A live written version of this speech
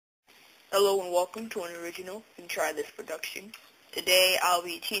Hello and welcome to an original and try this production. Today I'll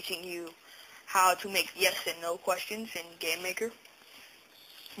be teaching you how to make yes and no questions in GameMaker.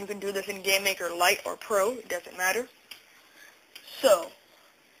 You can do this in GameMaker Lite or Pro, it doesn't matter. So,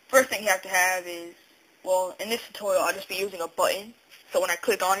 first thing you have to have is, well, in this tutorial I'll just be using a button. So when I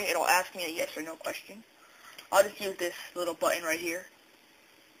click on it, it'll ask me a yes or no question. I'll just use this little button right here.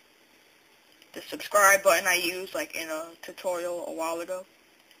 The subscribe button I used like in a tutorial a while ago.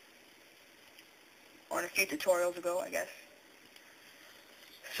 Or in a few tutorials ago, I guess.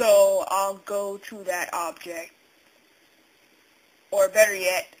 So I'll go to that object, or better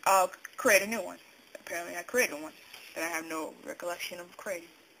yet, I'll create a new one. Apparently I created one that I have no recollection of creating.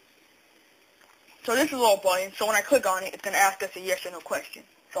 So this is a little button, so when I click on it, it's going to ask us a yes or no question.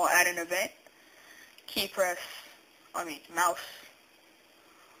 So I'll add an event, mouse,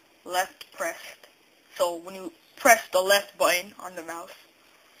 left pressed. So when you press the left button on the mouse,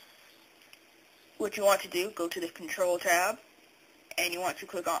 what you want to do, go to the Control tab, and you want to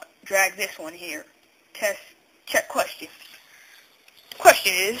drag this one here. Check question.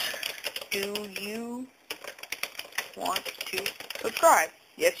 Question is, do you want to subscribe?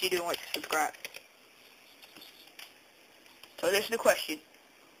 Yes, you do want to subscribe. So this is the question.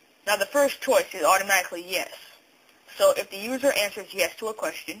 Now the first choice is automatically yes. So if the user answers yes to a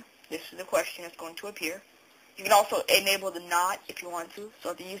question, this is the question that's going to appear. You can also enable the not if you want to,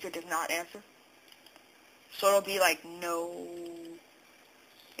 so if the user does not answer. So it'll be like no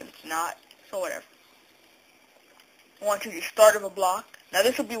if it's not, so whatever. I want you to start of a block. Now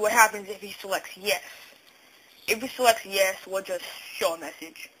this will be what happens if he selects yes. If he selects yes, we'll just show a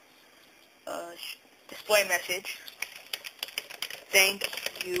message. Display message. Thank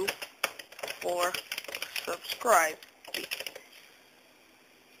you for subscribing.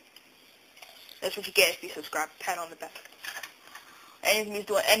 That's what you get if you subscribe. Pat on the back. And you can just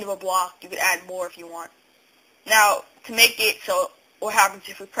do an end of a block. You can add more if you want. Now, to make it so what happens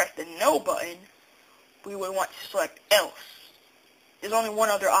if we press the no button, we would want to select else. There's only one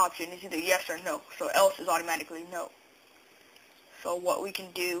other option. It's either yes or no. So else is automatically no. So what we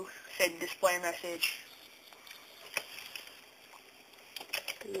can do, say display message.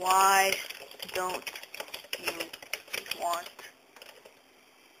 Why don't you want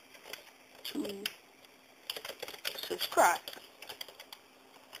to subscribe?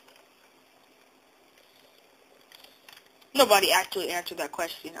 Nobody actually answered that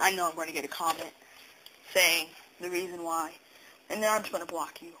question. I know I'm going to get a comment saying the reason why. And then I'm just going to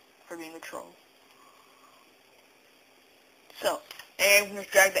block you for being a troll. So, and we're going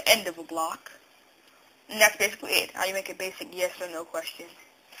to drag the end of a block. And that's basically it. How you make a basic yes or no question.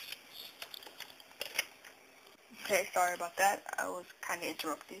 Okay, sorry about that. I was kind of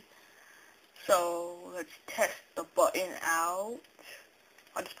interrupted. So, let's test the button out.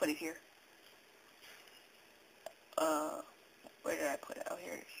 I'll just put it here. Where did I put it? Oh,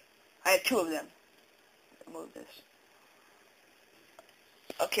 here it is. I have two of them. Move this.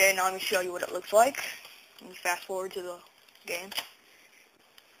 Okay, now let me show you what it looks like. Let me fast forward to the game.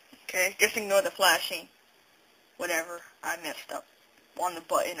 Okay, just ignore the flashing. Whatever, I messed up on the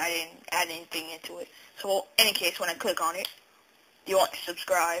button. I didn't add anything into it. So, in any case, when I click on it, do you want to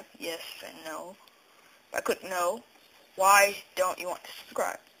subscribe? Yes and no. If I click no, why don't you want to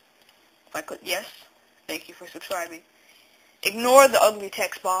subscribe? If I click yes, thank you for subscribing. Ignore the ugly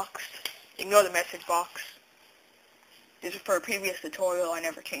text box. Ignore the message box. This is for a previous tutorial. I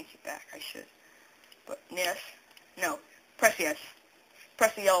never changed it back. I should. But yes. No. Press yes.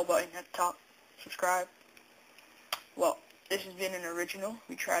 Press the yellow button at the top. Subscribe. Well, this has been an original.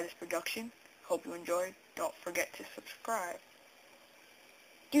 We tried this production. Hope you enjoyed. Don't forget to subscribe.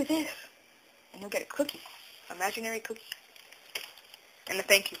 Do this, and you'll get a cookie. Imaginary cookie. And a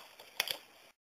thank you.